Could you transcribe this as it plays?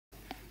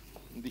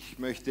Und ich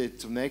möchte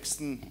zum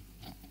nächsten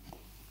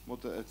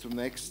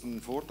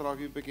Vortrag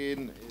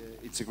übergehen.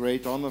 It's a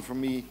great honor for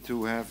me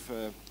to have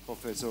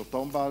Professor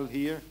Tombal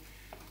here.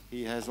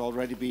 He has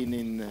already been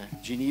in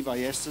Geneva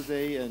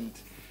yesterday, and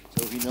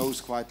so he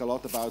knows quite a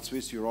lot about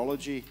Swiss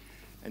urology,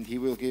 and he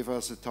will give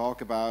us a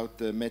talk about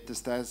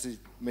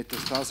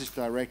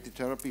metastasis-directed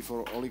therapy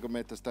for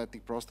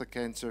oligometastatic prostate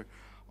cancer.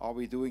 Are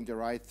we doing the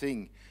right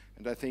thing?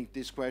 And I think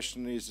this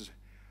question is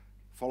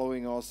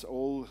following us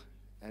all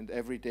and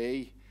every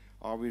day.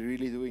 Are we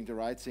really doing the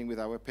right thing with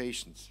our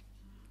patients?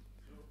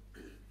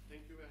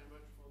 Thank you very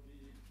much for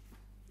the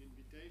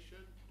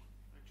invitation.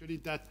 Actually,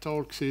 that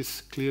talk is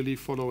clearly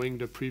following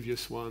the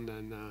previous one,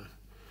 and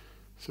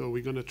so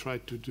we're going to try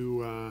to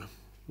do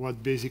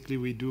what basically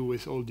we do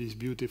with all these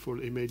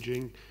beautiful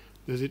imaging.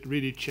 Does it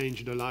really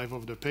change the life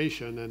of the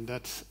patient? And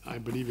that's, I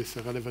believe, is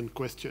a relevant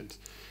question.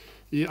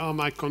 Here are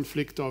my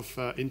conflict of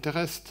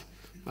interest.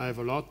 I have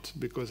a lot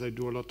because I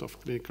do a lot of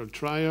clinical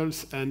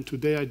trials, and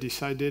today I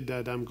decided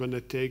that I'm going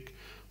to take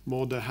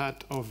more the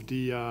hat of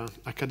the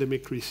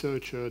academic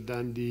researcher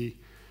than the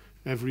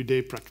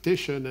everyday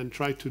practitioner, and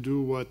try to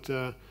do what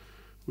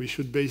we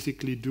should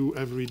basically do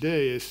every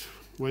day is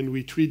when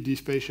we treat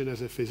these patients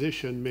as a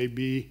physician,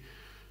 maybe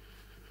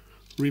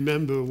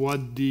remember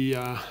what the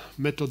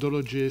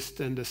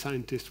methodologist and the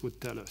scientist would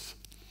tell us.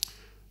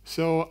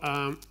 So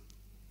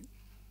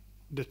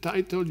the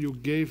title you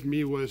gave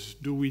me was,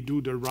 do we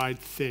do the right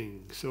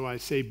thing? So I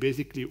say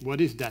basically, what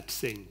is that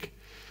thing?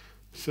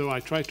 So I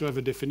try to have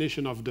a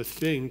definition of the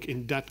thing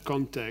in that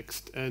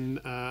context. And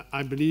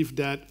I believe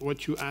that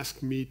what you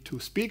asked me to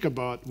speak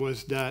about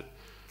was that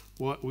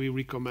what we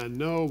recommend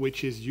now,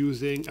 which is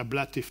using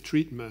ablative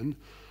treatment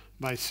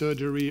by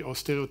surgery or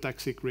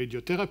stereotaxic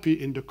radiotherapy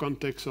in the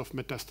context of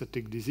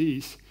metastatic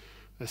disease,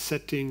 a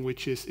setting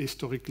which is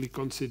historically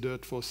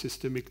considered for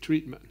systemic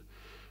treatment.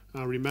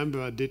 I remember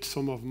I did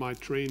some of my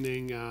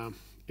training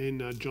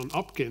in Johns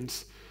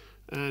Hopkins,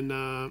 and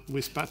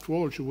with Pat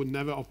Walsh, you would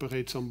never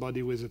operate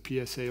somebody with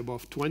a PSA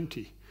above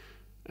 20.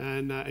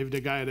 And if the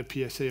guy had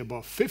a PSA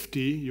above 50,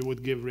 you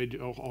would give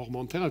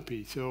hormone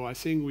therapy. So I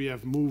think we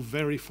have moved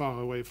very far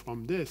away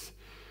from this.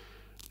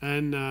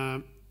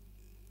 And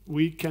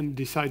we can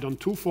decide on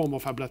two forms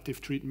of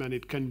ablative treatment.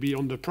 It can be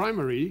on the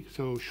primary,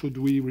 so should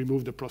we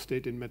remove the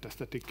prostate in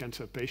metastatic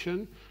cancer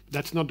patient?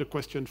 That's not the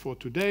question for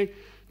today.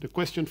 The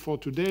question for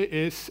today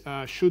is,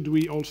 should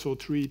we also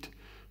treat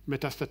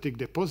metastatic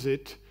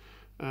deposit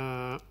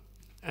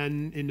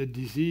and in a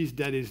disease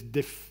that is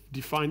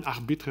defined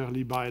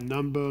arbitrarily by a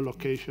number,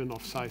 location,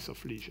 or size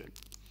of lesion?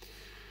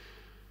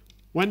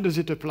 When does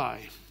it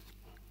apply?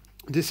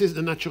 This is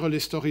the natural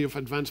history of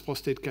advanced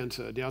prostate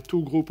cancer. There are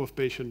two groups of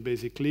patients,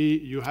 basically.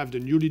 You have the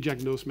newly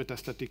diagnosed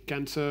metastatic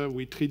cancer.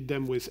 We treat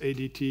them with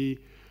ADT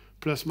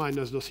plus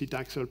minus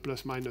docetaxel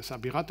plus minus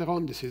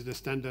abiraterone. This is the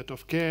standard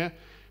of care.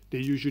 They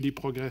usually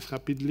progress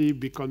rapidly,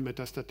 become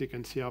metastatic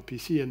and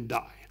CRPC, and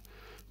die.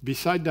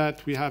 Beside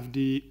that, we have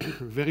the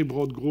very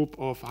broad group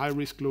of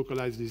high-risk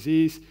localized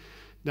disease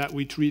that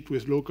we treat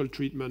with local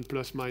treatment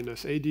plus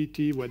minus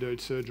ADT, whether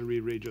it's surgery,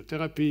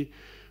 radiotherapy.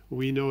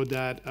 We know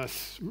that a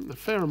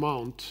fair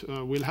amount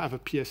will have a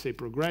PSA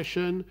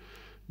progression.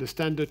 The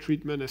standard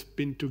treatment has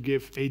been to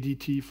give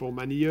ADT for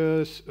many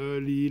years,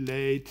 early,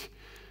 late,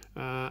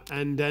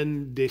 and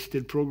then they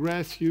still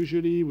progress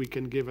usually. We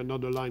can give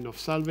another line of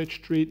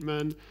salvage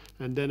treatment,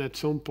 and then at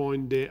some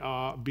point they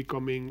are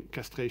becoming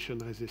castration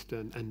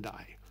resistant and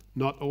die.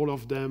 Not all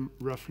of them,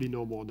 roughly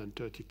no more than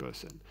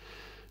 30%.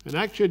 And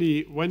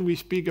actually, when we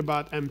speak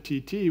about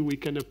MTT, we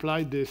can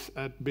apply this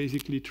at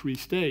basically three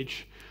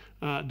stages.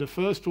 The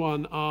first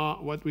one are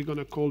what we're going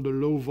to call the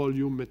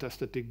low-volume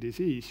metastatic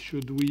disease.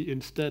 Should we,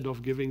 instead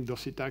of giving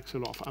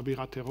docetaxel or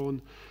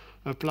abiraterone,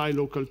 apply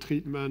local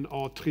treatment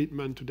or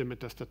treatment to the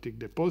metastatic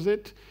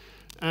deposit?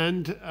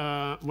 And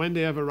when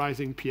they have a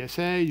rising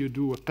PSA, you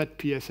do a PET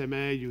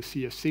PSMA, you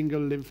see a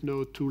single lymph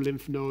node, two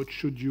lymph nodes.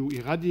 Should you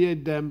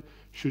irradiate them?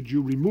 Should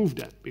you remove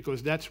them?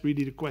 Because that's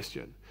really the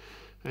question.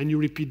 And you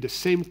repeat the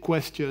same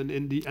question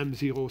in the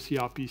M0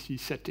 CRPC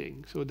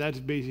setting. So that's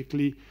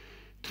basically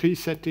three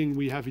settings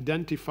we have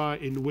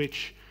identified in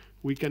which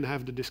we can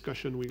have the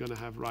discussion we're going to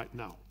have right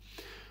now.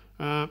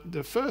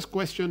 The first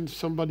question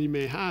somebody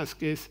may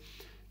ask is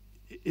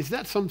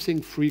that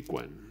something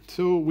frequent?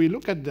 So we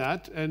look at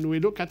that, and we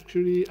look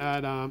actually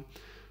at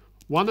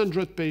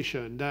 100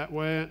 patients that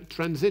were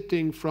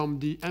transiting from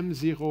the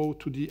M0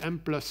 to the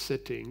M+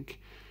 setting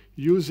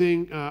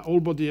using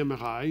whole-body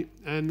MRI,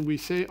 and we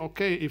say,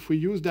 okay, if we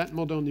use that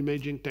modern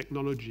imaging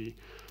technology,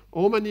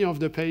 how many of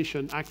the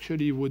patients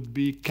actually would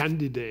be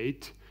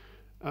candidate,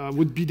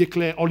 would be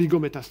declared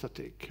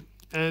oligometastatic?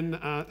 And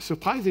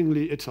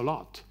surprisingly, it's a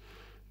lot.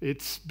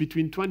 It's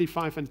between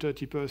 25 and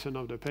 30%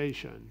 of the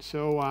patients.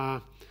 So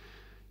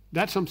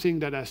that's something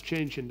that has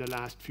changed in the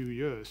last few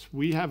years.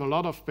 We have a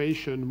lot of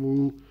patients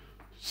who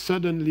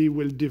suddenly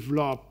will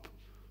develop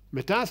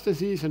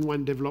metastases, and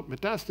when develop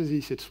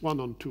metastases, it's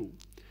 1 on 2.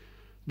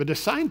 But the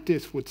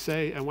scientists would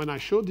say, and when I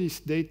show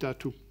this data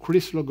to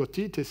Chris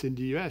Logotitis in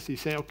the US, he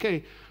say,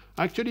 okay,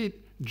 actually,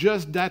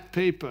 just that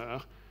paper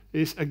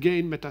is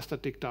again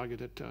metastatic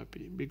targeted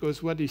therapy,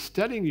 because what it's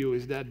telling you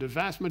is that the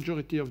vast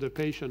majority of the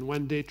patient,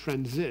 when they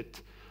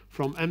transit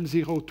from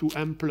M0 to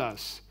M+,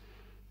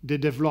 they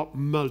develop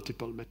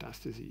multiple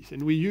metastases.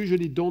 And we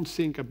usually don't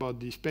think about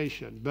these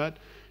patients, but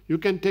you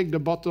can take the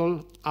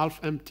bottle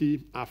half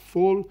empty, half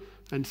full,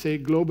 and say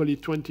globally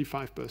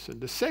 25%.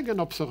 The second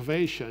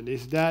observation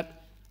is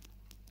that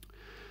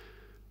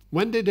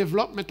when they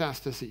develop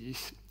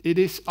metastases, it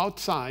is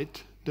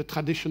outside the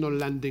traditional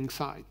landing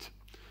site.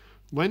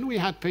 When we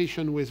had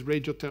patients with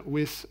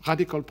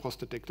radical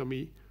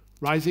prostatectomy,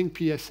 rising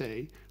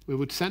PSA, we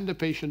would send the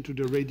patient to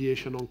the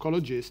radiation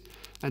oncologist,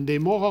 and they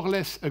more or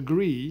less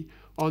agree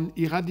on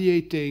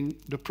irradiating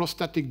the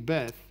prostatic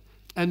bed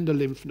and the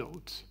lymph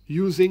nodes,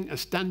 using a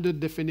standard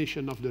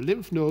definition of the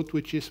lymph node,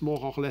 which is more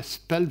or less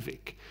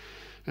pelvic.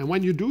 And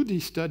when you do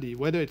this study,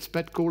 whether it's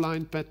PET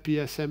choline, PET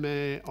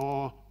PSMA,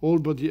 or whole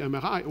body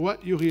MRI,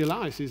 what you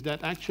realize is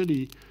that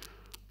actually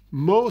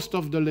most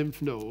of the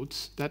lymph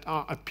nodes that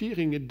are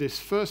appearing in this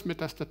first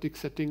metastatic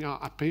setting are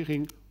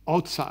appearing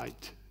outside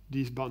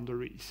these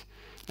boundaries.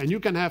 And you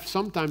can have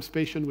sometimes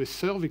patients with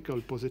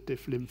cervical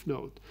positive lymph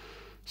node.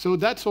 So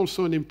that's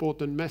also an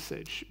important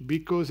message,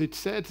 because it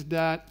says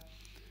that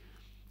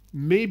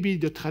maybe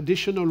the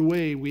traditional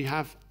way we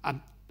have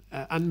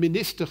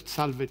administered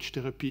salvage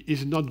therapy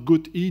is not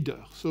good either.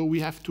 So we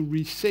have to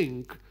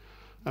rethink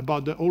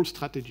about the whole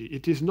strategy.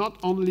 It is not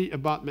only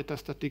about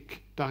metastatic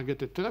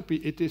targeted therapy,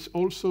 it is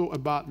also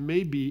about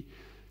maybe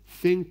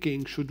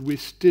thinking, should we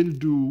still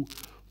do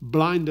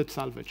blinded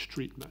salvage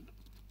treatment?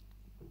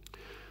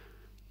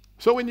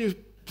 So when you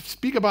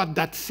speak about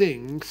that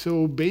thing,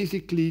 so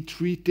basically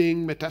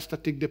treating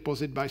metastatic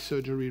deposit by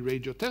surgery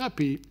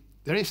radiotherapy,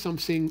 there is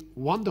something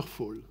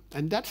wonderful,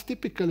 and that's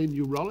typical in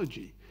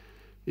urology,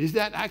 is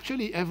that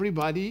actually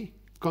everybody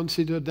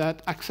considered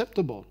that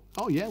acceptable.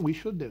 Oh yeah, we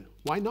should do.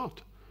 Why not?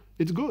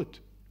 It's good.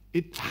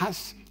 It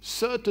has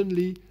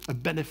certainly a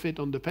benefit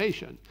on the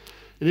patient.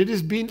 And it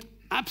has been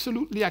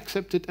absolutely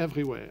accepted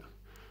everywhere.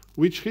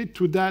 Which lead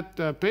to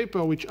that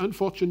paper, which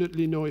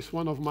unfortunately now is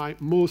one of my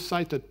most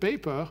cited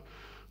paper,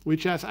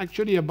 which is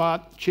actually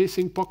about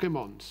chasing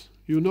Pokemons.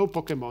 You know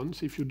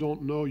Pokemons. If you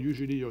don't know,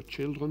 usually your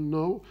children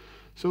know.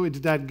 So it's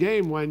that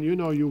game when, you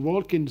know, you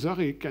walk in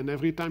Zurich and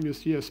every time you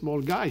see a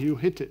small guy, you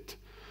hit it.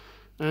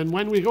 And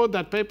when we wrote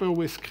that paper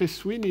with Chris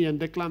Sweeney and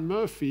Declan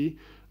Murphy,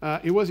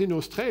 it was in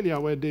Australia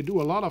where they do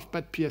a lot of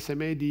PET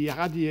PSMA, they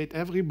irradiate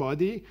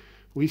everybody.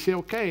 We say,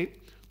 okay,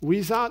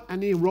 without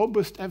any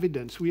robust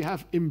evidence, we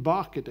have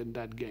embarked in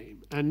that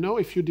game. And now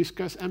if you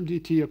discuss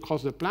MDT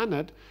across the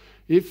planet,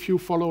 if you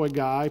follow a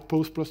guy,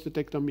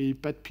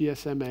 post-prostatectomy, PET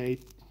PSMA,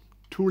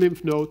 2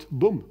 lymph nodes,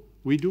 boom,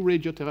 we do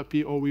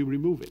radiotherapy or we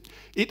remove it.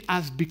 It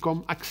has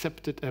become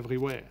accepted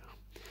everywhere.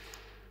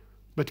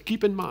 But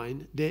keep in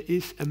mind, there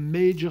is a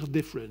major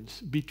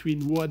difference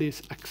between what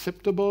is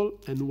acceptable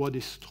and what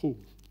is true.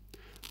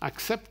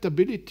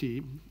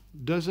 Acceptability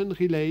doesn't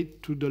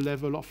relate to the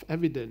level of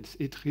evidence.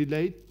 It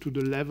relates to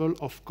the level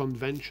of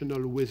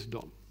conventional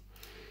wisdom.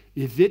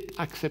 Is it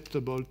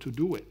acceptable to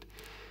do it?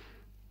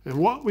 And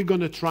what we're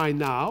going to try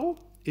now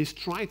is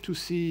try to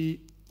see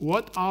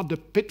what are the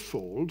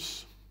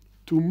pitfalls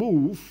to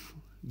move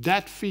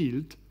that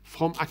field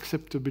from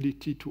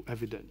acceptability to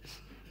evidence.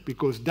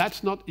 Because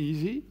that's not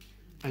easy,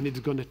 and it's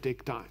going to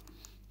take time.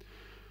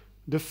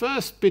 The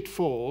first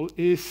pitfall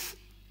is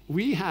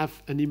we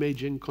have an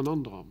imaging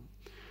conundrum.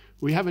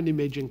 We have an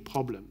imaging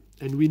problem,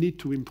 and we need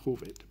to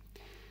improve it.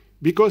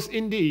 Because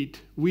indeed,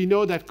 we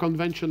know that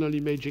conventional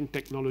imaging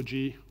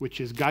technology,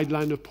 which is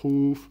guideline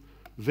approved,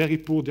 very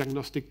poor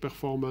diagnostic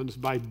performance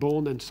by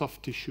bone and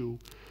soft tissue,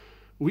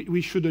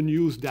 we shouldn't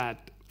use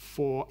that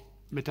for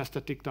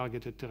metastatic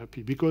targeted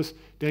therapy, because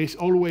there is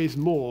always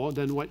more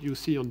than what you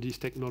see on this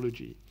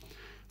technology.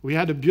 We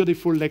had a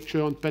beautiful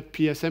lecture on PET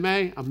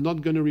PSMA. I'm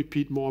not going to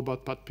repeat more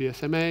about PET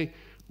PSMA.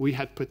 We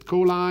had PET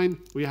choline.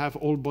 We have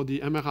whole body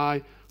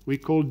MRI. We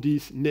call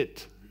this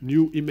NIT,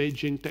 new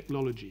imaging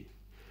technology,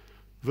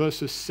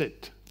 versus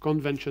SIT,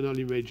 conventional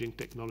imaging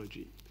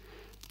technology.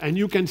 And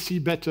you can see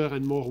better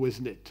and more with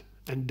NIT.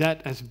 And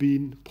that has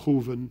been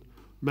proven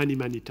many,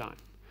 many times.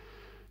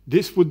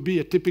 This would be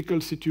a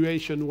typical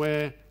situation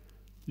where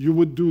you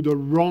would do the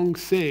wrong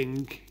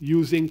thing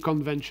using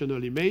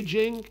conventional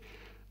imaging,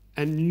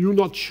 and you're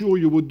not sure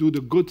you would do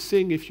the good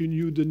thing if you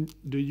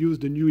use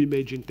the new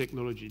imaging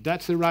technology.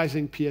 That's a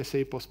rising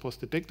PSA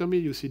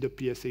post-prostatectomy. You see the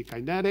PSA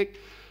kinetic.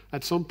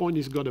 At some point,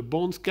 it's got a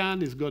bone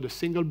scan, it's got a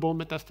single bone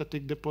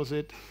metastatic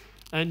deposit,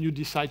 and you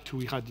decide to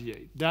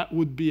irradiate. That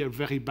would be a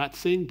very bad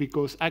thing,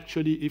 because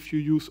actually, if you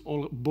use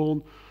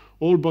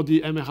whole body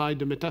MRI,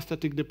 the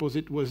metastatic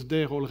deposit was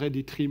there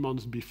already 3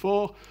 months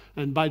before,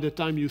 and by the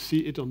time you see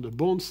it on the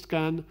bone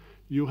scan,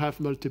 you have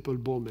multiple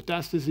bone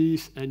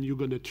metastases, and you're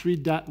going to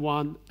treat that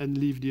one and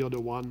leave the other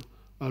one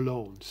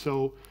alone.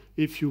 So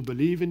if you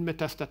believe in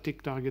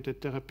metastatic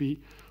targeted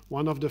therapy,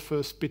 one of the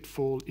first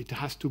pitfalls, it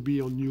has to be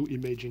on new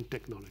imaging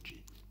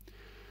technology.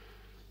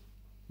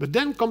 But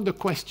then comes the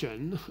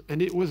question,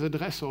 and it was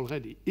addressed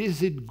already,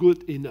 is it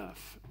good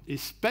enough?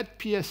 is PET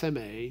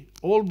PSMA,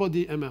 whole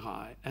body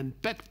MRI, and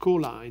PET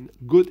choline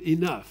good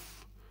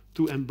enough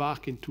to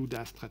embark into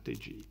that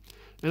strategy?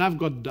 And I've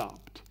got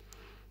doubt.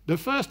 The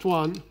first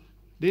one,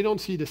 they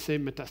don't see the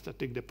same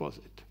metastatic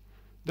deposit.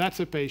 That's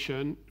a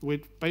patient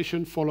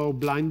followed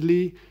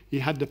blindly. He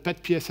had the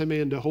PET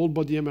PSMA and the whole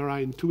body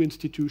MRI in 2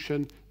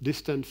 institutions,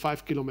 distant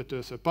 5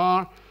 kilometers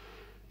apart.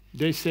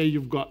 They say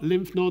you've got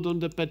lymph node on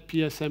the PET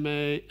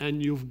PSMA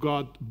and you've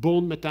got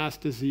bone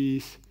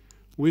metastases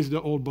with the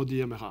whole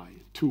body MRI,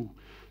 2.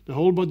 The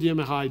whole body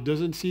MRI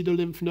doesn't see the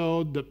lymph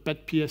node, the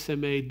PET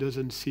PSMA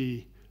doesn't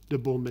see the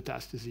bone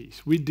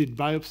metastases. We did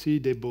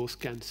biopsy, they both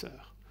cancer.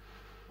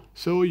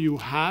 So you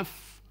have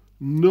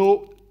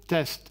no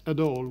test at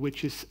all,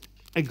 which is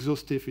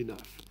exhaustive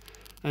enough.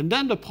 And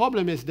then the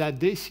problem is that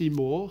they see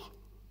more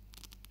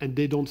and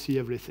they don't see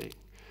everything.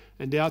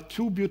 And there are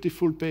 2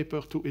 beautiful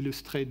papers to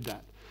illustrate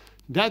that.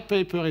 That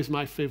paper is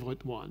my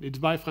favorite one. It's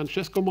by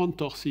Francesco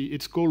Montorsi.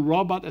 It's called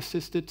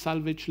Robot-Assisted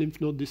Salvage Lymph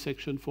Node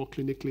Dissection for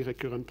Clinically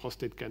Recurrent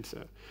Prostate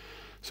Cancer.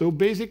 So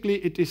basically,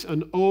 it is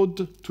an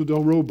ode to the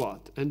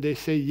robot. And they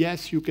say,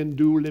 yes, you can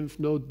do lymph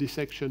node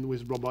dissection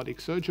with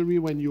robotic surgery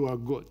when you are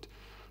good.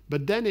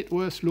 But then it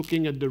was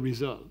looking at the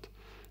result.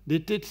 They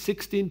did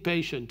 16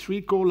 patients,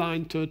 3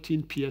 choline,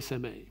 13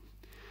 PSMA.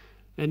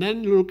 And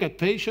then look at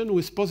patient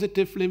with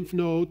positive lymph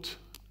node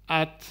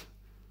at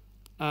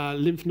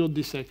lymph node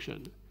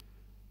dissection,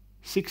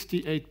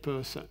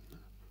 68%.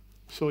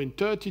 So in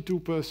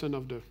 32%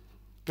 of the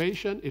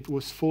patient, it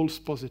was false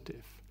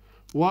positive.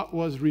 What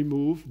was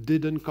removed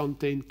didn't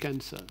contain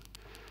cancer.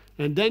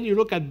 And then you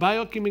look at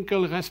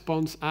biochemical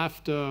response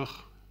after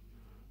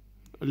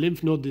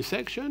lymph node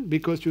dissection,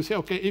 because you say,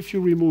 okay, if you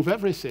remove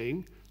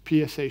everything,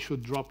 PSA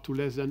should drop to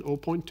less than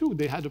 0.2.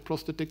 They had a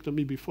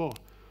prostatectomy before,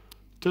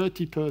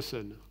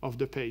 30% of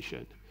the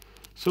patient.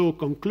 So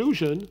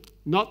conclusion,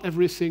 not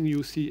everything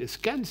you see is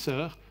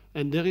cancer,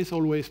 and there is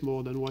always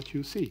more than what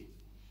you see.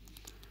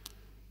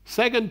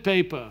 Second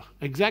paper,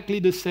 exactly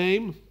the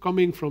same,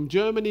 coming from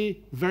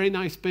Germany, very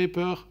nice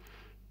paper,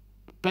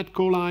 PET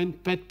choline,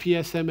 PET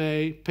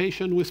PSMA,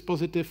 patient with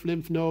positive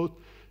lymph node,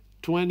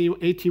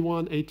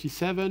 81,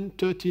 87,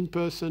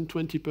 13%,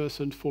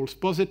 20% false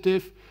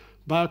positive,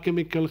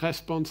 biochemical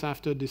response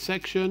after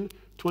dissection,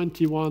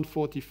 21,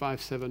 45,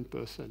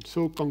 7%.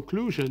 So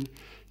conclusion,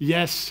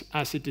 yes,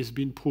 as it has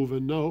been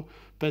proven now,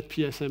 PET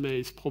PSMA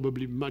is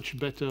probably much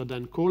better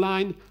than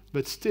choline,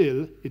 but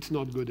still, it's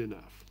not good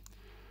enough.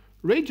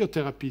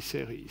 Radiotherapy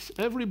series.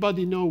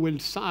 Everybody now will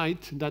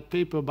cite that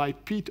paper by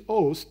Pete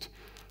Ost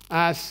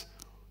as,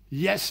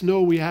 yes,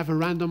 no, we have a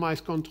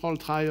randomized control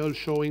trial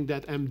showing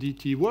that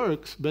MDT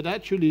works, but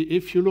actually,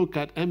 if you look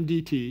at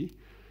MDT,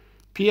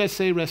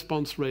 PSA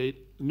response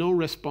rate, no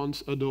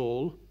response at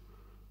all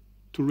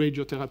to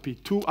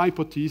radiotherapy. 2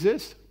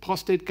 hypotheses.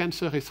 Prostate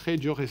cancer is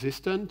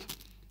radioresistant.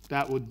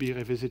 That would be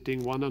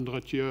revisiting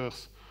 100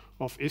 years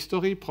of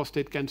history.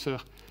 Prostate cancer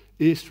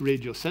is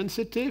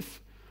radiosensitive.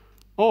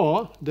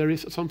 Or there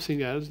is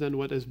something else than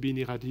what has been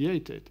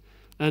irradiated.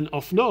 And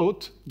of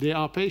note, there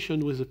are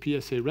patients with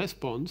a PSA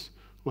response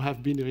who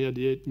have been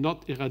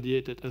not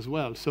irradiated as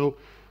well. So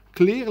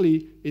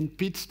clearly, in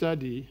Pete's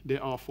study, they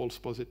are false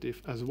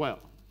positive as well.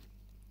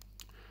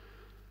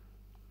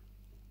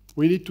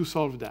 We need to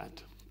solve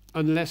that,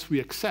 unless we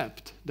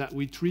accept that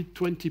we treat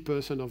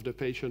 20% of the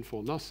patient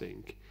for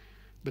nothing.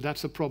 But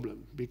that's a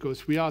problem,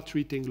 because we are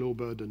treating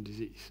low-burden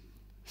disease.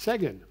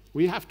 Second,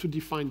 we have to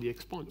define the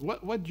exponent.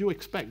 What do you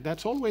expect?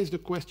 That's always the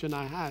question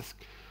I ask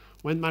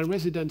when my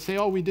residents say,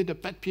 oh, we did a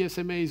PET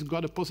PSMA, it's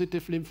got a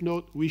positive lymph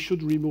node, we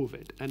should remove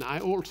it. And I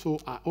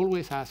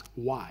always ask,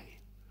 why?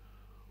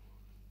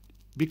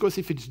 Because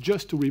if it's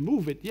just to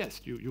remove it,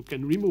 yes, you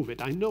can remove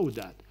it, I know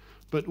that.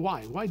 But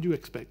why? Why do you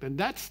expect? And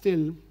that's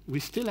still, we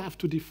still have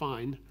to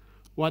define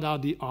what are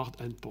the hard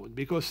endpoints.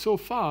 Because so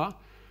far,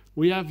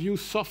 we have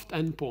used soft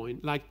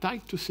endpoint, like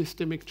tied to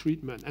systemic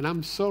treatment. And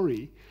I'm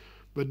sorry,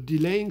 but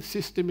delaying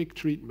systemic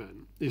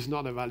treatment is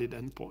not a valid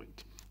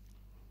endpoint.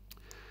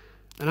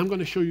 And I'm going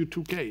to show you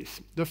 2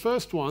 cases. The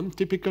first one,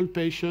 typical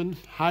patient,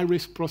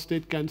 high-risk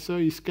prostate cancer.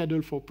 He's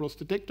scheduled for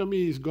prostatectomy.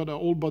 He's got a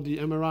whole-body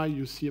MRI.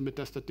 You see a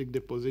metastatic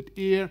deposit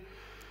here.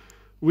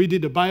 We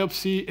did a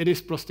biopsy. It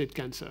is prostate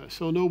cancer.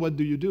 So now what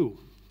do? Do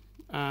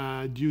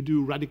you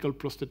do radical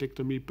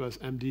prostatectomy plus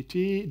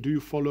MDT? Do you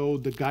follow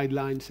the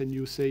guidelines and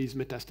you say it's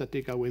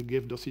metastatic, I will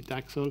give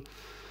docetaxel?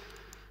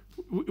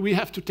 We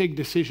have to take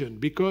decision,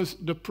 because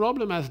the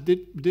problem at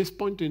this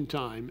point in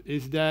time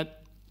is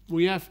that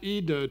we have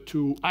either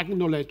to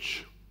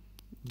acknowledge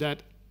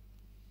that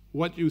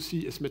what you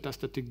see is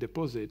metastatic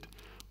deposit,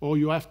 or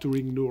you have to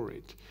ignore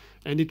it.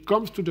 And it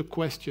comes to the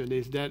question,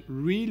 is that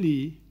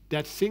really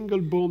that single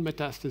bone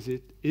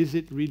metastasis, is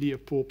it really a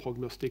poor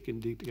prognostic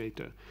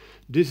indicator?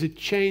 Does it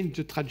change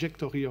the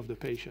trajectory of the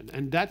patient?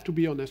 And that, to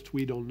be honest,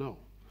 we don't know.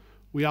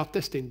 We are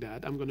testing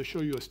that. I'm going to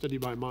show you a study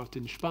by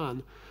Martin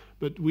Spahn,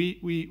 but we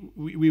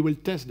will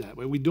test that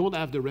where we don't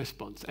have the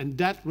response. And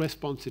that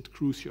response is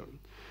crucial.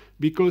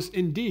 Because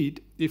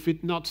indeed, if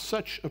it's not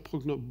such a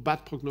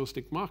bad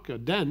prognostic marker,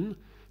 then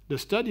the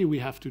study we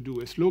have to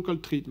do is local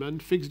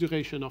treatment, fixed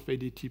duration of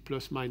ADT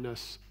plus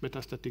minus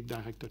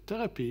metastatic-directed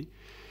therapy.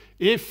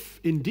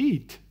 If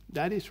indeed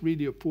that is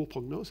really a poor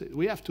prognosis,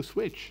 we have to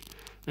switch.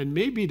 And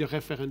maybe the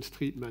reference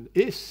treatment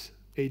is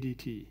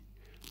ADT.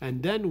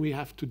 And then we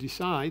have to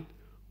decide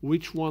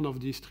which one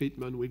of these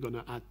treatments we're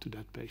going to add to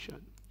that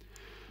patient.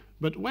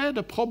 But where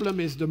the problem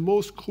is the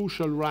most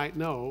crucial right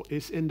now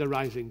is in the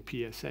rising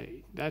PSA.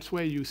 That's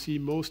where you see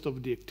most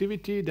of the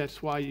activity.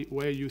 That's where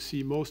you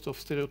see most of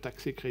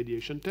stereotaxic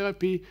radiation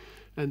therapy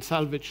and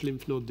salvage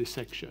lymph node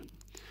dissection.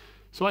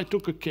 So I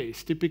took a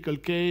case, typical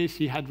case.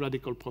 He had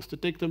radical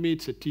prostatectomy.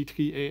 It's a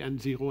T3A and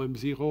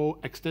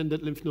 0M0,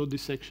 extended lymph node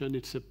dissection.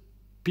 It's a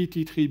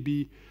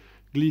PT3B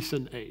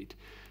Gleason 8.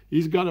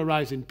 He's got a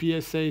rise in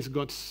PSA. He's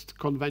got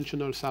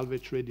conventional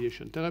salvage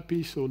radiation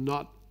therapy, so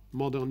not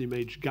modern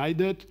image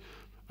guided,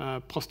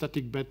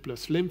 prostatic bed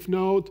plus lymph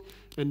node,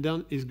 and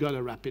then he's got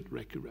a rapid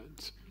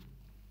recurrence.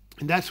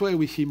 And that's where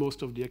we see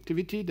most of the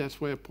activity.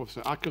 That's where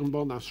Professor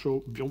Ackerborn has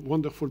shown a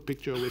wonderful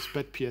picture with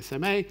PET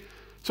PSMA.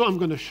 So I'm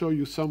going to show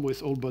you some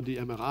with whole body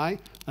MRI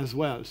as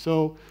well.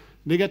 So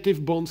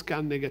negative bone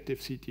scan, negative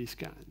CT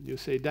scan. You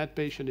say that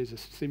patient is a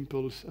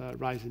simple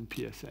rise in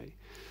PSA.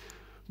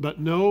 But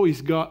no,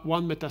 he's got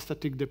one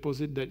metastatic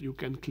deposit that you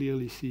can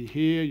clearly see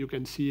here. You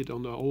can see it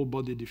on the whole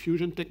body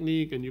diffusion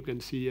technique, and you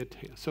can see it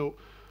here. So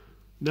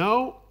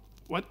now,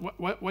 what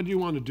do you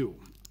want to do?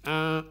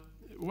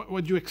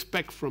 What do you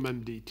expect from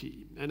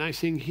MDT? And I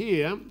think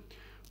here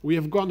we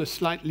have gone a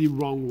slightly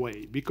wrong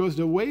way, because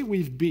the way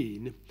we've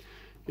been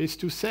is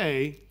to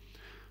say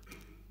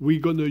we're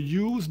going to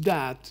use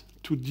that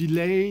to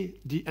delay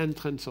the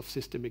entrance of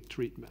systemic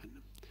treatment.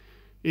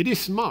 It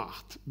is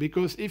smart,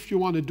 because if you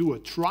want to do a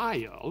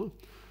trial,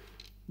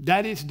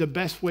 that is the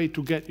best way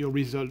to get your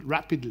result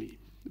rapidly.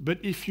 But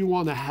if you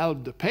want to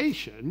help the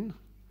patient,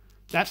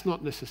 that's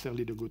not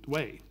necessarily the good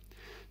way.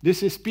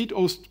 This is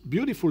Peto's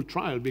beautiful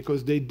trial,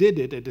 because they did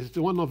it. It is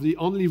one of the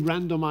only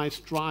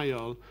randomized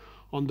trials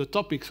on the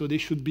topic, so they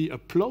should be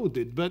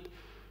applauded. But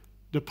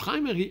the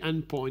primary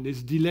endpoint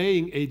is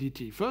delaying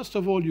ADT. First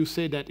of all, you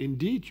say that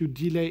indeed you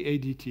delay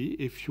ADT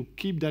if you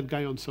keep that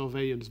guy on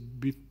surveillance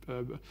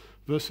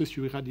versus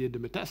you irradiate the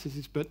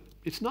metastasis, but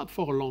it's not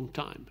for a long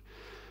time.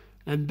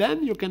 And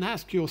then you can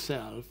ask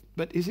yourself,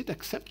 but is it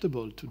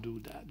acceptable to do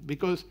that?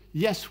 Because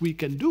yes, we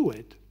can do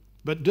it,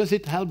 but does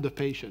it help the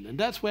patient? And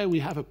that's where we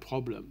have a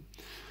problem.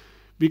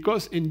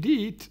 Because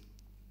indeed,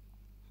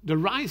 the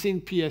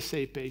rising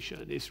PSA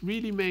patient is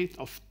really made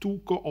of two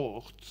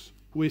cohorts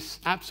with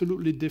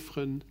absolutely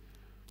different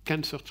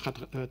cancer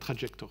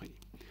trajectory.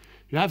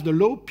 You have the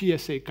low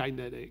PSA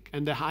kinetic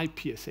and the high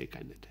PSA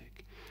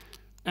kinetic.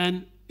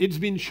 And it's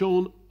been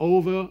shown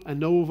over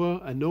and over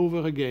and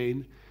over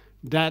again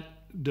that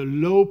the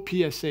low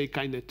PSA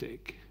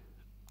kinetic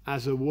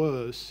has a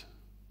worse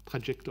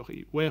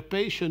trajectory, where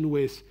patients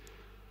with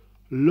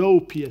low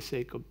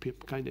PSA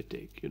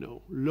kinetic,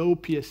 low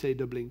PSA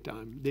doubling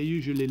time, they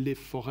usually live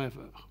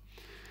forever.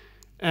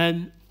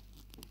 And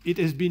it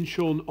has been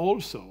shown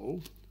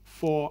also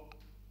for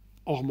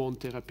hormone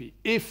therapy.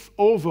 If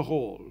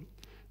overall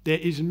there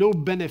is no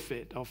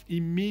benefit of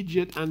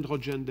immediate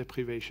androgen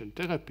deprivation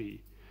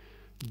therapy,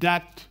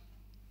 that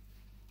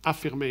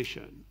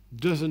affirmation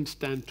doesn't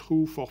stand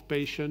true for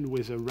patients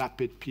with a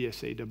rapid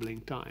PSA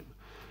doubling time.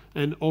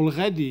 And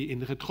already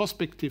in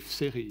retrospective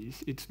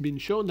series, it's been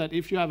shown that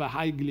if you have a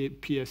high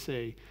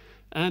PSA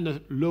and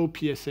a low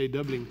PSA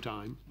doubling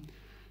time,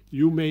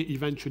 you may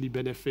eventually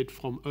benefit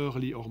from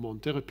early hormone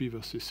therapy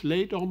versus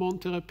late hormone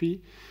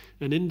therapy.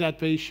 And in that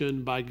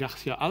patient by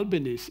Garcia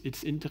Albanese,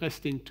 it's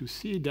interesting to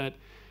see that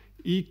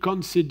he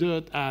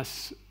considered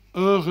as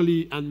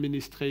early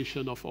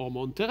administration of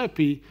hormone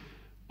therapy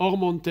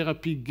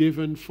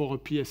given for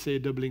a PSA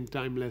doubling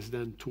time less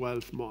than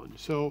 12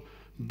 months. So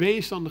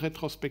based on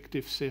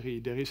retrospective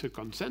series, there is a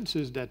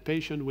consensus that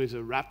patients with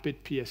a rapid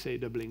PSA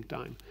doubling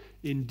time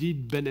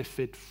indeed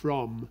benefit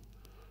from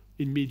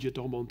immediate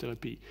hormone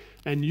therapy.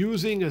 And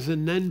using as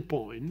an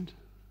endpoint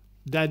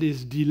that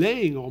is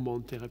delaying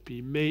hormone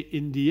therapy may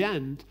in the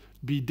end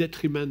be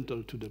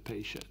detrimental to the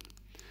patient.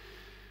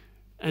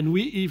 And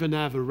we even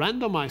have a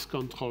randomized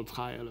control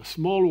trial, a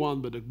small one,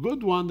 but a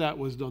good one that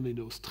was done in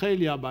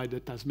Australia by the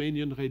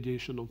Tasmanian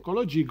Radiation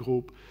Oncology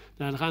Group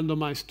that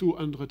randomized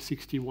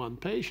 261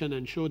 patients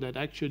and showed that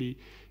actually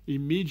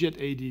immediate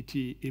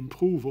ADT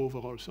improve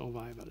overall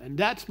survival. And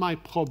that's my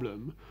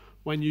problem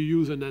when you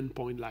use an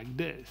endpoint like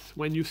this.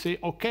 When you say,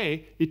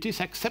 okay, it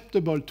is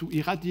acceptable to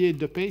irradiate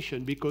the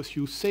patient because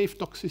you save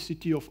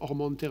toxicity of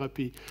hormone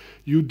therapy,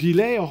 you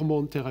delay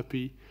hormone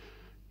therapy,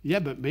 yeah,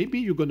 but maybe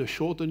you're going to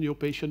shorten your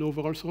patient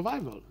overall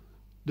survival.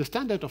 The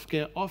standard of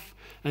care off.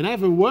 And I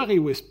have a worry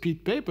with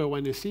Pete paper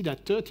when I see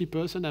that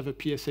 30% have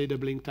a PSA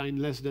doubling time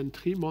less than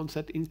 3 months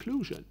at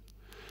inclusion.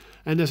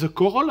 And as a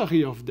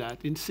corollary of that,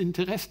 it's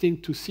interesting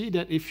to see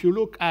that if you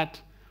look at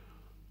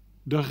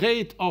the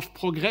rate of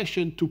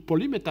progression to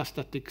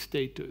polymetastatic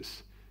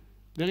status,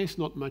 there is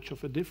not much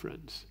of a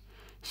difference.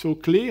 So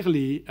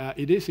clearly,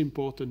 it is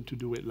important to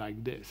do it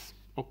like this,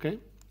 okay?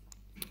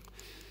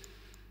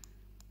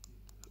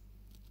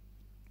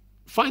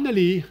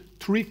 Finally,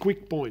 3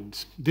 quick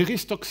points. There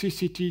is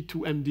toxicity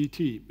to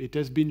MDT. It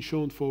has been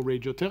shown for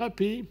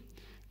radiotherapy,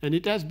 and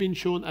it has been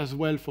shown as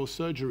well for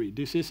surgery.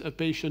 This is a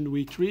patient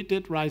we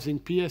treated, rising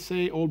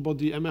PSA, all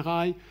body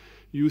MRI.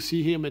 You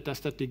see here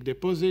metastatic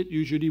deposit.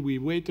 Usually we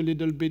wait a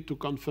little bit to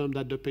confirm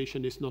that the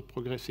patient is not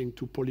progressing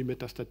to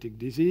polymetastatic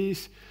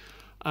disease,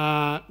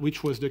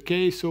 which was the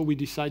case. So we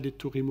decided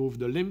to remove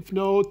the lymph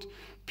node.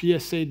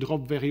 PSA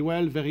dropped very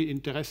well, very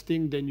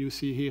interesting. Then you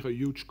see here a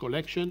huge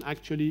collection.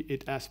 Actually,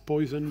 it has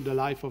poisoned the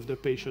life of the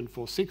patient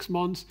for 6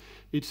 months.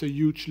 It's a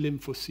huge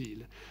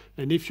lymphocyte.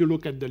 And if you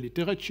look at the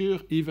literature,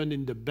 even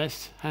in the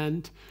best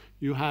hand,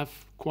 you have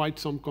quite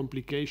some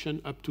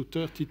complication, up to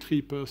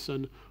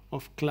 33%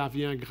 of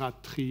Clavien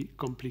grade 3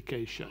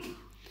 complication.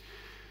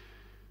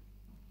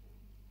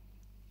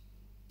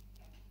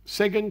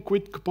 Second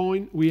quick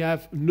point, we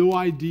have no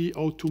idea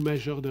how to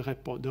measure the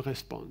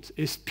response.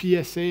 Is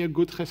PSA a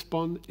good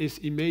response? Is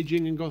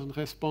imaging a good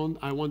response?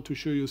 I want to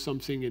show you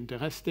something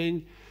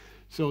interesting.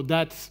 So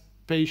that's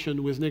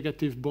patient with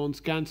negative bone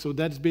scan. So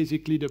that's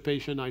basically the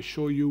patient I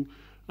showed you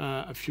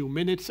a few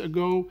minutes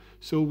ago.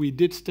 So we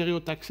did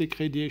stereotaxic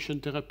radiation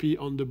therapy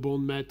on the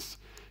bone mets.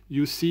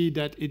 You see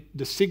that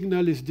the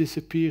signal is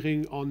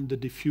disappearing on the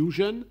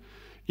diffusion.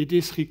 It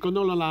is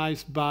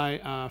recolonized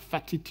by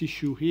fatty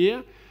tissue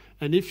here.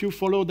 And if you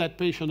follow that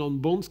patient on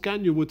bone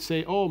scan, you would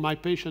say, oh, my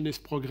patient is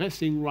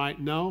progressing right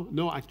now.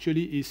 No,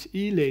 actually is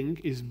healing,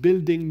 is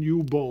building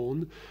new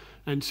bone.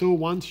 And so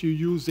once you're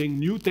using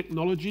new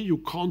technology, you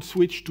can't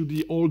switch to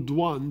the old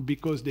one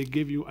because they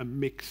give you a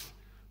mixed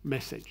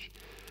message.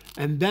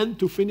 And then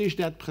to finish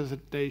that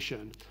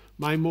presentation,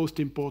 my most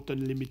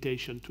important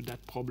limitation to that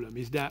problem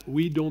is that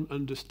we don't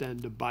understand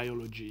the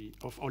biology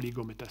of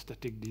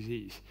oligometastatic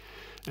disease.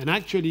 And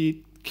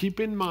actually, keep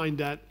in mind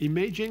that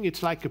imaging,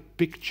 it's like a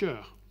picture.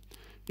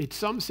 It's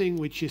something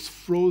which is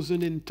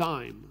frozen in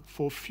time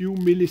for a few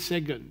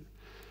milliseconds.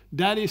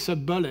 That is a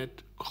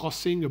bullet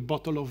crossing a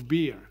bottle of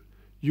beer.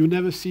 You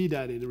never see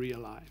that in real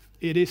life.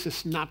 It is a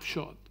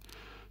snapshot.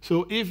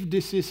 So if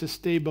this is a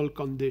stable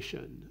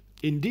condition,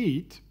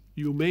 indeed,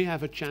 you may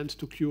have a chance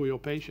to cure your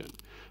patient.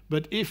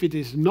 But if it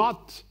is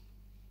not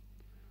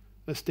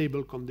a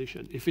stable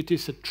condition, if it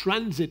is a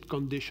transit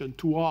condition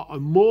to a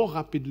more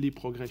rapidly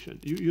progression,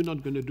 you're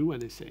not going to do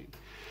anything.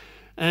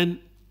 And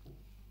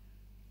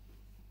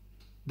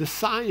the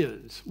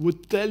science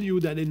would tell you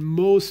that in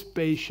most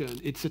patients,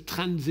 it's a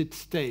transit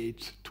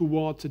state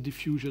towards a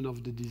diffusion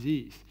of the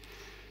disease.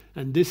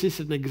 And this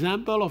is an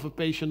example of a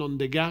patient on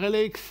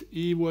Degarelix.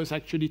 He was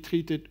actually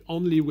treated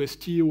only with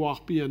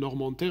TURP and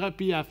hormone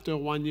therapy. After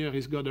 1 year,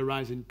 he's got a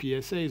rise in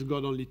PSA. He's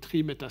got only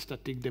 3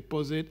 metastatic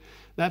deposits.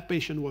 That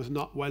patient was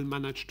not well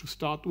managed to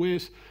start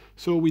with.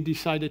 So we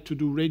decided to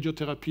do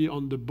radiotherapy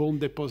on the bone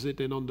deposit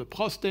and on the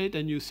prostate.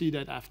 And you see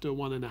that after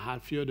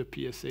 1.5 years,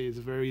 the PSA is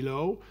very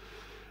low,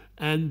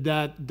 and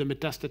that the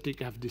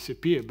metastatic have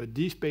disappeared. But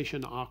these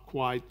patients are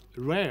quite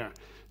rare.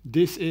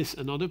 This is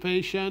another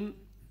patient.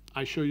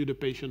 I show you the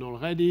patient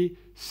already.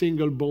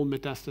 Single bone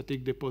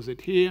metastatic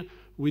deposit here.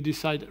 We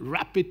decided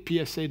rapid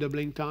PSA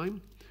doubling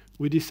time.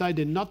 We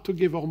decided not to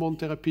give hormone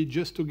therapy,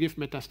 just to give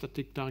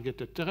metastatic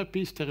targeted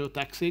therapy,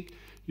 stereotaxic.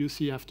 You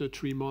see after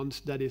 3 months,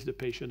 that is the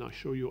patient I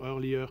showed you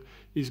earlier.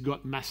 He's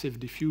got massive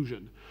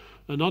diffusion.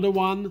 Another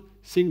one,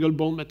 single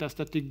bone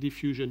metastatic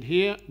diffusion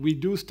here. We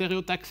do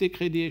stereotaxic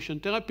radiation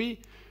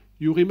therapy.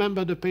 You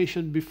remember the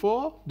patient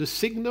before? The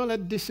signal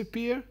had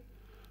disappeared.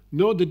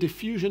 No, the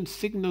diffusion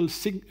signal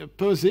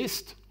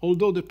persists,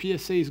 although the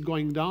PSA is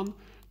going down.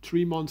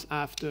 3 months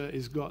after,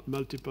 he's got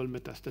multiple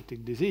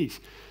metastatic disease.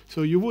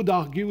 So you would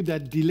argue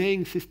that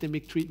delaying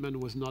systemic treatment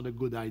was not a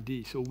good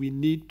idea. So we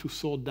need to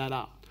sort that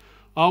out.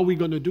 How are we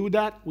going to do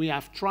that? We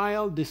have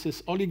trial. This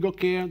is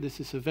OligoCare. This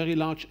is a very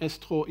large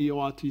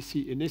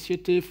ESTRO-EORTC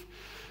initiative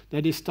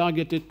that is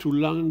targeted to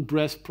lung,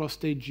 breast,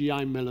 prostate,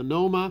 GI,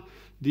 melanoma.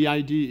 The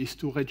idea is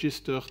to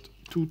register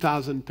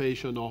 2,000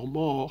 patients or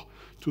more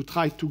to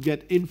try to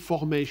get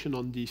information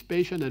on these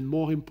patients, and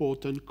more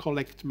important,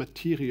 collect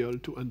material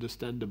to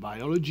understand the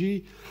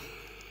biology.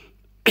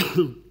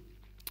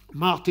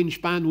 Martin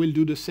Spahn will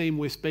do the same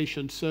with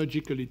patients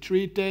surgically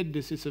treated.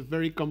 This is a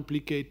very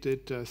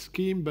complicated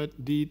scheme, but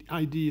the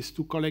idea is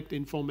to collect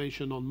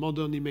information on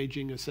modern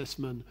imaging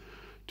assessment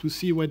to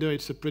see whether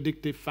it's a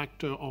predictive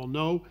factor or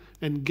no,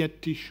 and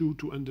get tissue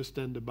to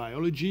understand the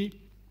biology.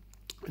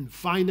 And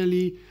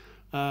finally,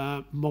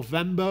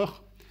 November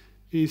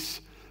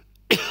is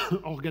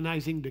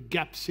organizing the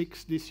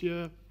GAP6 this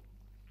year.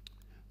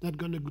 That's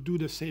going to do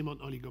the same on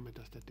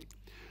oligometastatic.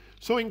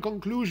 So in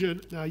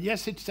conclusion,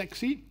 yes, it's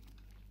sexy.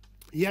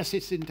 Yes,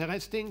 it's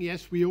interesting.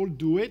 Yes, we all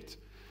do it.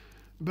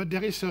 But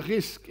there is a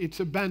risk. It's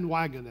a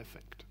bandwagon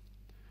effect.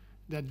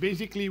 That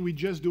basically we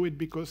just do it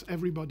because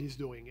everybody's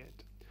doing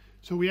it.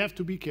 So we have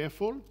to be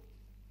careful.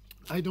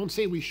 I don't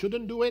say we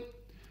shouldn't do it,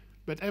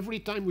 but every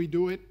time we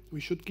do it, we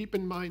should keep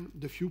in mind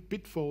the few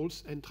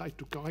pitfalls and try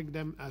to correct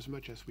them as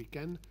much as we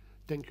can.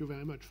 Thank you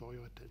very much for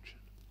your attention.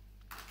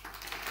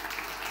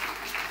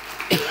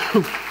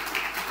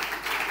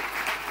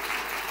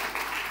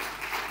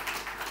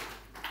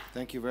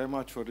 Thank you very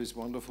much for this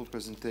wonderful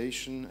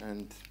presentation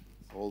and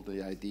all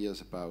the ideas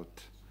about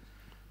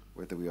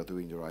whether we are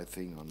doing the right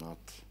thing or not.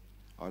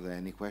 Are there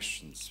any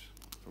questions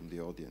from the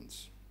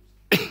audience?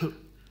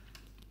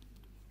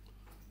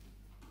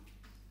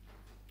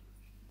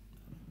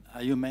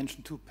 You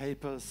mentioned 2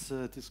 papers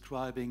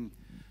describing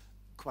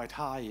quite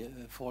high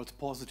false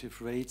positive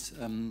rates.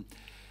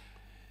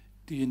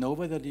 Do you know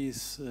whether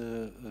these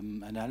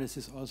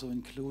analysis also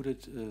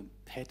included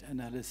PET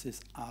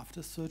analysis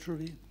after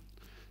surgery?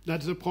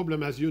 That's the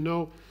problem, as you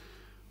know.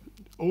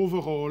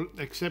 Overall,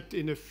 except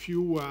in a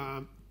few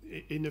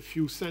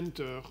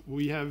centers,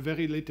 we have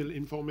very little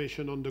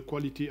information on the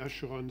quality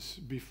assurance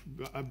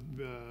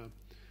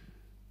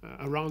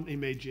around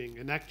imaging.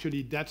 And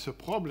actually, that's a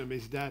problem,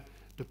 is that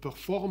the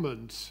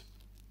performance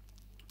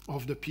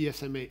of the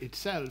PSMA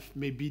itself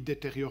may be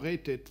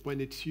deteriorated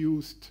when it's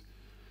used.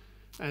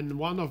 And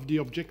one of the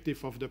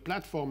objectives of the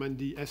platform and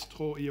the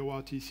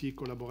ESTRO-EORTC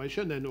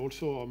collaboration, and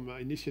also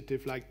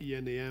initiative like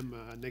ENAM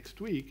next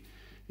week,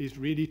 is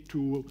really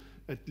to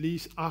at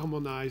least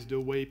harmonize the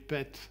way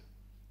PET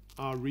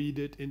are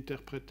read,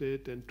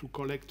 interpreted, and to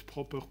collect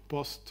proper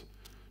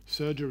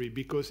post-surgery.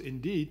 Because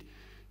indeed,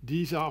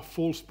 these are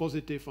false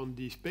positive on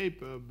this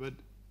paper, but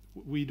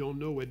we don't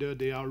know whether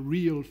they are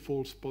real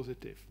false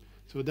positive.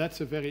 So that's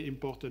a very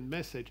important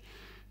message.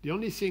 The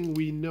only thing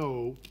we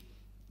know,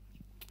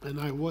 and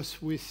I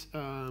was with,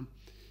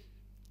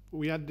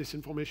 we had this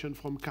information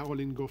from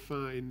Caroline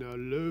Goffin in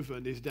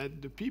Leuven, is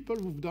that the people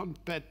who've done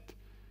PET,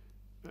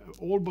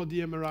 all body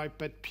MRI,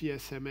 PET,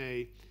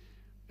 PSMA,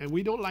 and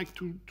we don't like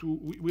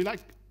we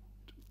like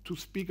to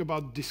speak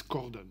about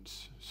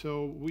discordance.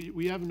 So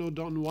we have now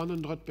done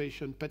 100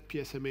 patient PET,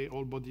 PSMA,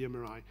 all body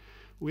MRI.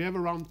 We have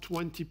around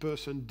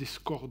 20%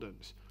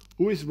 discordance.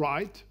 Who is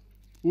right?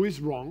 Who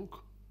is wrong?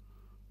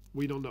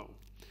 We don't know.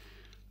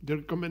 The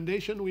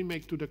recommendation we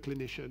make to the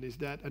clinician is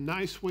that a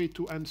nice way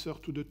to answer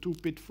to the 2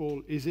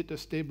 pitfalls, is it a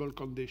stable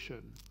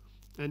condition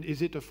and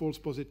is it a false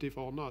positive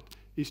or not,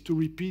 is to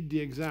repeat the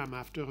exam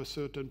after a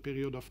certain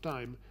period of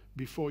time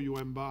before you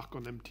embark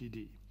on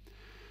MTD.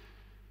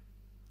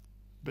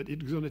 But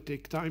it's going to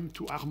take time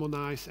to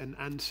harmonize and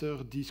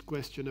answer this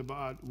question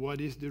about what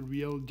is the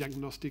real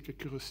diagnostic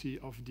accuracy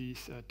of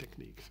these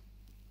techniques.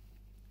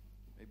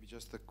 Maybe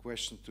just a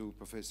question to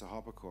Professor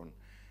Haberkorn.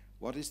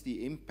 What is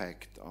the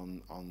impact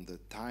on the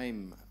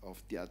time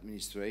of the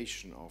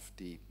administration of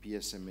the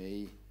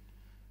PSMA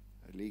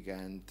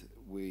ligand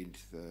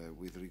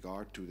with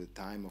regard to the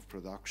time of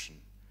production?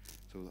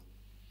 So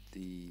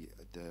the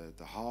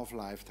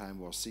half-life time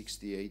was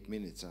 68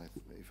 minutes,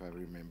 if I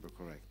remember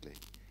correctly.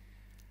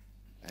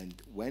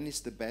 And when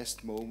is the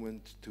best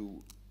moment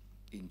to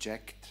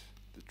inject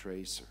the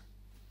tracer?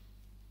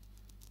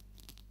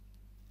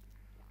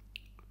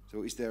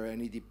 So is there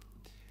any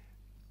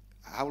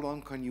how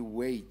long can you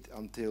wait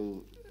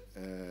until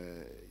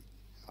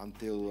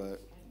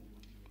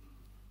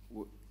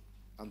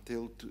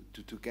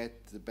to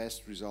get the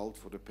best result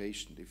for the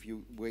patient? If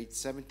you wait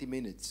 70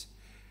 minutes,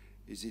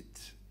 is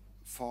it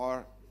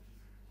far?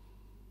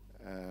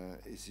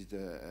 Is it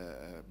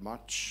a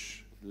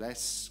much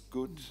less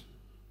good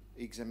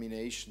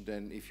examination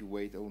than if you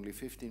wait only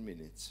 15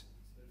 minutes?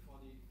 For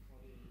the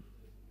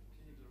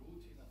clinical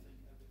routine, I think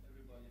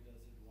everybody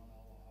does it 1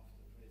 hour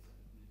after tracer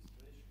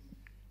administration.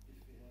 If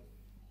we have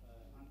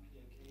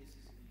unclear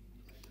cases,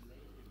 we have a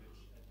late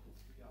image at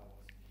 3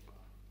 hours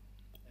PR.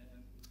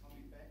 And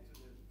coming back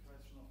to the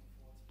question of the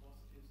false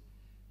positives,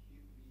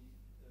 we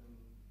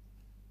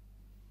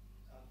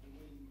are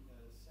doing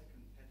a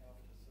second PET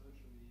after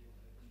surgery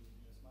in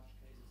as much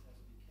cases as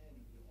we can.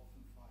 We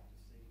often find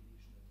the same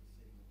lesion at the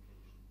same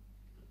location.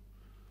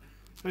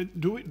 And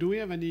do we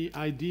have any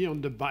idea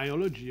on the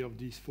biology of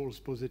these false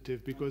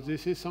positive? Because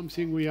this is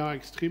something we are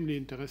extremely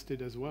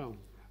interested as well.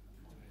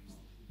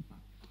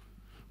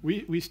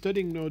 We're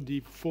studying now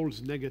the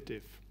false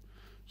negative.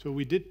 So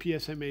we did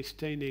PSMA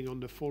staining on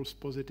the false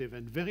positive,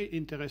 and very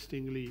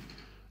interestingly,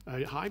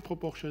 a high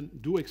proportion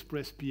do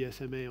express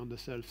PSMA on the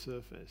cell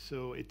surface.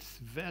 So it's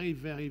very,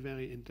 very,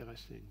 very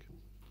interesting.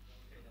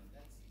 Okay, then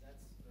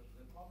that's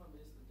the problem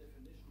is the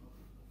definition of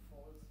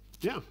false.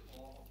 Yeah.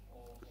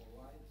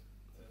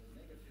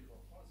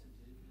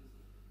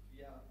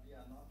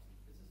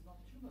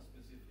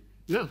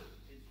 Yeah,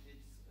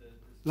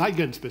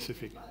 ligand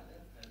specific. Target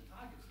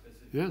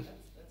specific. Yeah.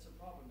 That's a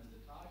problem. And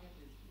the target,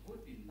 it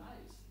would be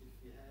nice if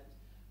we had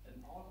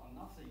an all or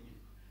nothing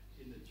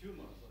in the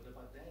tumor,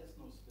 but there is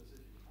no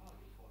specific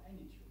target for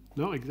any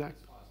tumor. No,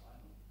 exactly. As far as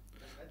I know.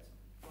 That's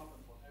a problem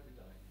for every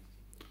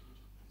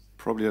diagnosis.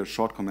 Probably a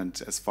short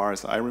comment. As far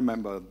as I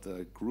remember,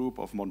 the group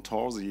of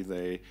Montorsi,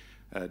 they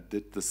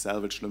did the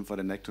salvage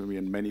lymphadenectomy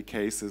in many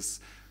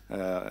cases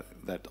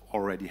that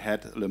already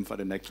had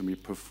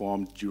lymphadenectomy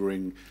performed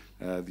during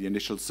the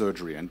initial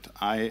surgery. And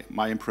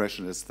my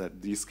impression is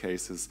that these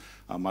cases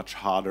are much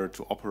harder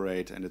to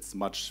operate, and it's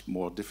much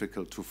more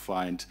difficult to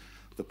find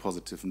the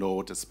positive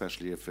node,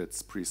 especially if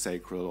it's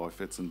presacral or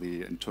if it's in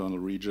the internal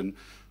region.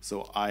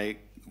 So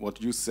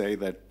what you say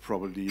that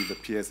probably the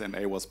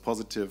PSMA was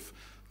positive,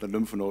 the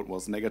lymph node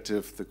was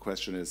negative. The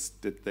question is,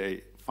 did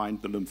they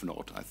find the lymph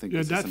node. I think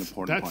this is an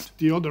important point. That's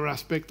the other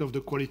aspect of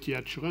the quality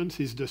assurance,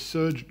 is the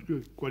surge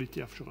quality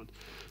assurance.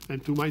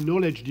 And to my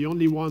knowledge, the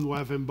only one who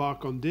have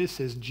embarked on this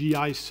is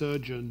GI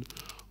surgeon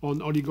on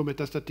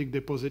oligometastatic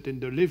deposit in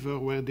the liver,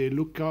 where they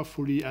look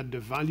carefully at the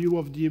value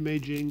of the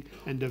imaging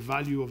and the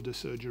value of the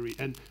surgery.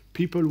 And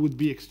people would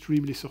be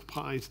extremely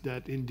surprised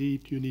that indeed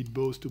you need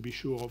both to be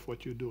sure of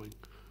what you're doing.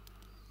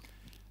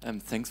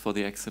 Thanks for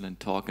the excellent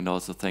talk, and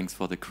also thanks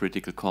for the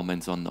critical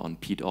comments on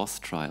PET-OS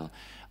trial.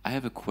 I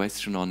have a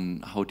question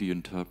on how do you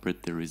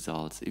interpret the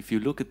results. If you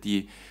look at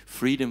the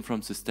freedom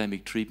from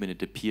systemic treatment,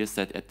 it appears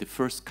that at the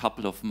first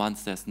couple of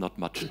months there's not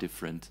much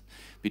difference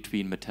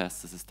between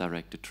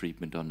metastasis-directed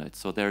treatment on it.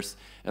 So there's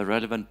a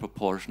relevant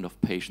proportion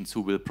of patients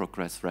who will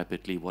progress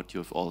rapidly, what you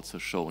have also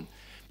shown.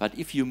 But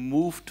if you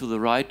move to the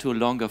right to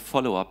a longer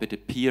follow-up, it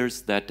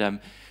appears that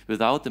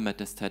without the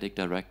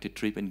metastatic-directed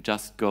treatment, it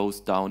just goes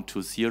down to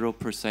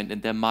 0%,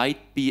 and there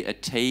might be a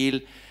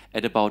tail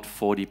at about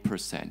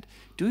 40%.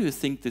 Do you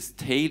think this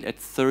tail at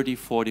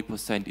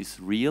 30–40% is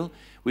real,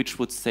 which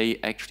would say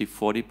actually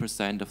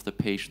 40% of the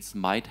patients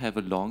might have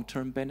a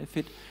long-term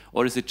benefit?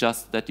 Or is it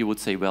just that you would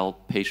say, well,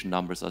 patient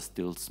numbers are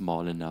still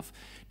small enough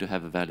to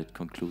have a valid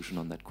conclusion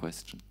on that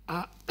question?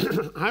 I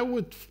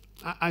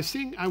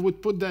think I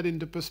would put that in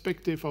the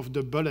perspective of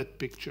the bullet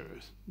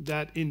pictures,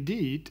 that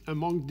indeed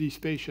among these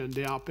patients,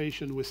 there are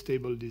patients with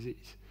stable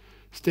disease,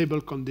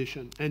 stable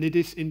condition. And it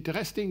is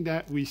interesting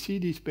that we see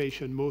these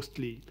patients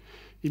mostly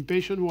in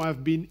patients who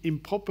have been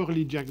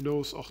improperly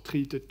diagnosed or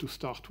treated to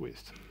start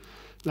with.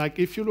 Like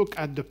if you look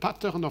at the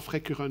pattern of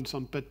recurrence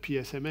on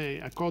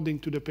PET-PSMA, according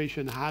to the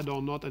patient had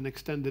or not an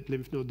extended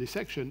lymph node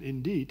dissection,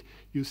 indeed,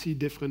 you see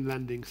different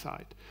landing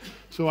site.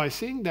 So I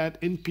think that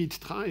in PET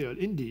trial,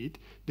 indeed,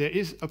 there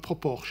is a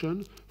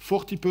proportion.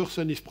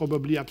 40% is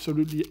probably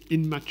absolutely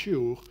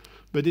immature,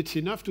 but it's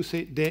enough to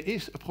say there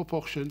is a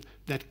proportion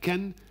that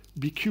can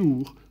be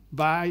cured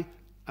by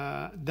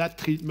that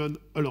treatment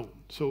alone.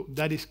 So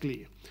that is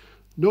clear.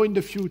 Now in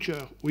the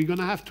future, we're going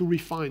to have to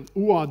refine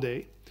who are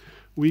they.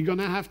 We're going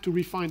to have to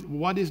refine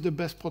what is the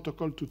best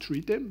protocol to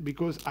treat them,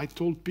 because I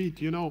told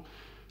Pete, you know,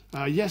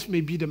 yes,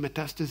 maybe the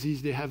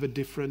metastases, they have a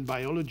different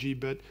biology,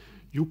 but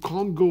you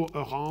can't go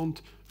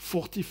around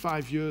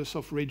 45 years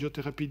of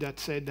radiotherapy that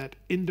said that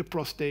in the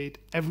prostate,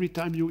 every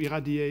time you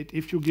irradiate,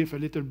 if you give a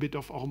little bit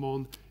of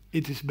hormone,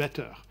 it is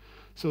better.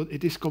 So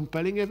it is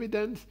compelling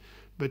evidence,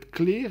 but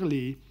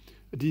clearly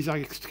these are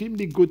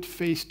extremely good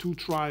phase 2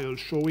 trials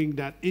showing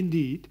that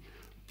indeed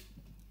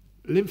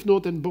lymph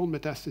node and bone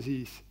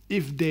metastases,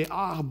 if they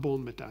are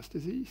bone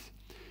metastases,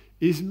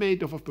 is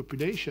made of a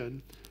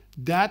population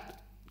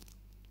that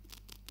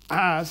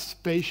has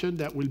patients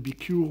that will be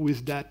cured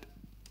with that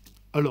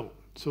alone.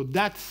 So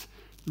that's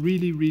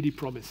really, really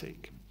promising.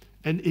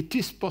 And it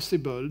is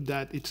possible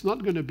that it's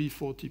not going to be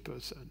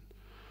 40%,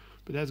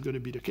 but that's going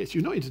to be the case.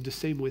 You know, it's the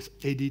same with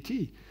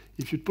ADT.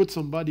 If you put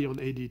somebody on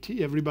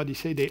ADT, everybody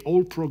say they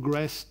all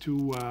progress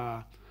to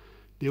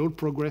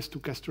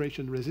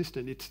castration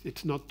resistant.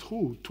 It's not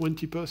true.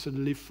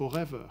 20% live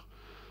forever.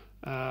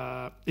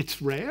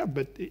 It's rare,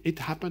 but it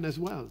happened as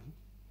well.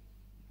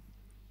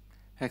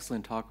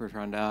 Excellent talk,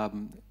 Bertrand.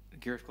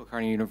 Girish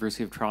Kulkarni,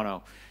 University of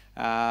Toronto.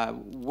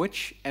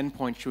 Which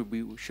endpoint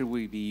should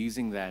we be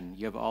using then?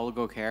 You have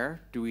oligocare.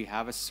 Do we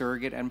have a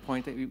surrogate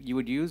endpoint that you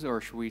would use,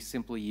 or should we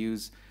simply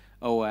use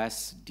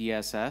OS,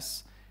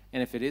 DSS?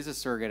 And if it is a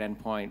surrogate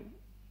endpoint,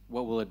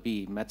 what will it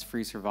be?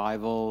 Mets-free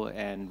survival,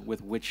 and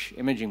with which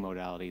imaging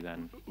modality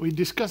then? We're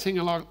discussing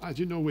a lot, as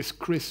you know, with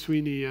Chris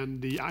Sweeney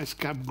and the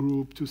ISCAP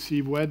group to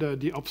see whether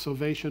the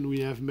observation we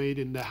have made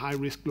in the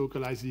high-risk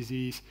localized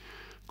disease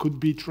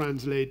could be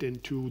translated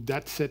into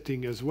that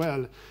setting as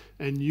well,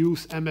 and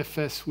use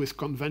MFS with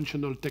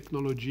conventional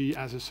technology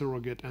as a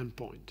surrogate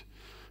endpoint.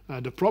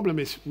 The problem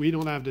is we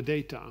don't have the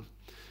data.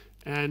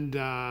 And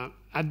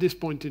at this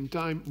point in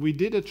time, we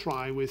did a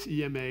try with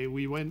EMA.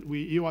 We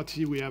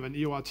have an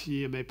EORTC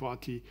EMA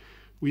party.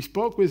 We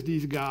spoke with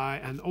these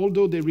guys, and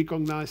although they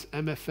recognize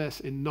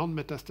MFS in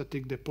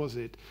non-metastatic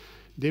deposit,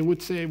 they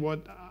would say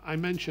what I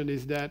mentioned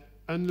is that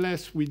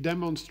unless we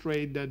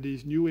demonstrate that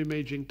this new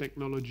imaging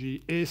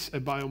technology is a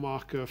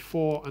biomarker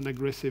for an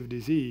aggressive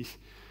disease,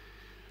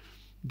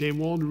 they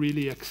won't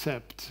really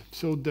accept.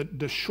 So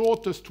the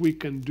shortest we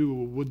can do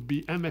would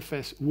be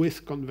MFS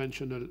with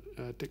conventional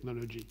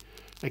technology,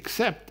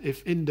 except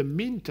if in the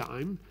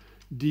meantime,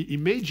 the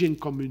imaging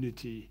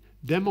community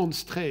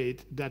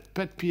demonstrate that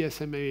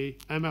PET-PSMA,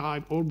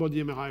 MRI,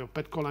 all-body MRI, or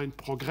PET-choline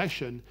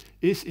progression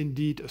is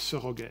indeed a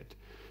surrogate.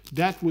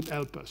 That would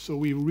help us. So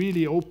we're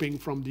really hoping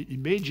from the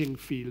imaging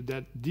field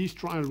that these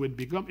trials would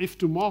become, if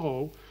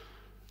tomorrow,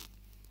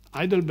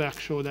 Heidelberg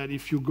showed that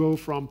if you go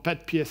from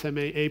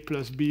PET-PSMA A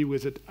plus B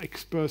with an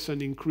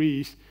X%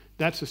 increase,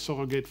 that's a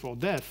surrogate for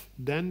death,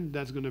 then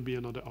that's going to be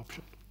another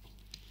option.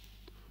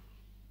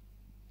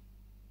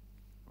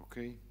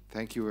 Okay,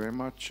 thank you very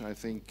much. I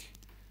think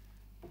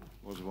it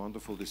was a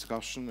wonderful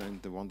discussion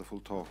and a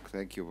wonderful talk.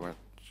 Thank you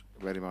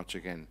very much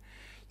again.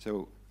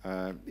 So,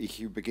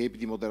 ich übergebe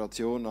die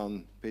Moderation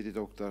an PD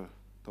Dr.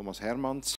 Thomas Hermanns.